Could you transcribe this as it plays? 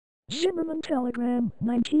Zimmermann Telegram,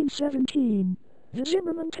 1917. The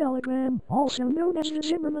Zimmermann Telegram, also known as the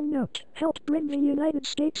Zimmermann Note, helped bring the United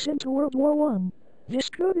States into World War I. This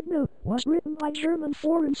coded note was written by German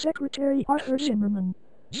Foreign Secretary Arthur Zimmermann.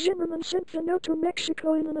 Zimmermann sent the note to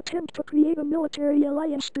Mexico in an attempt to create a military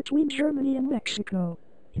alliance between Germany and Mexico.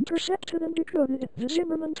 Intercepted and decoded, the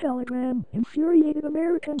Zimmermann telegram infuriated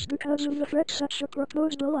Americans because of the threat such a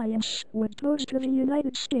proposed alliance would pose to the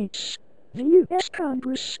United States. The U.S.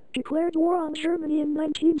 Congress declared war on Germany in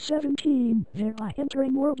 1917, thereby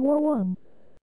entering World War I.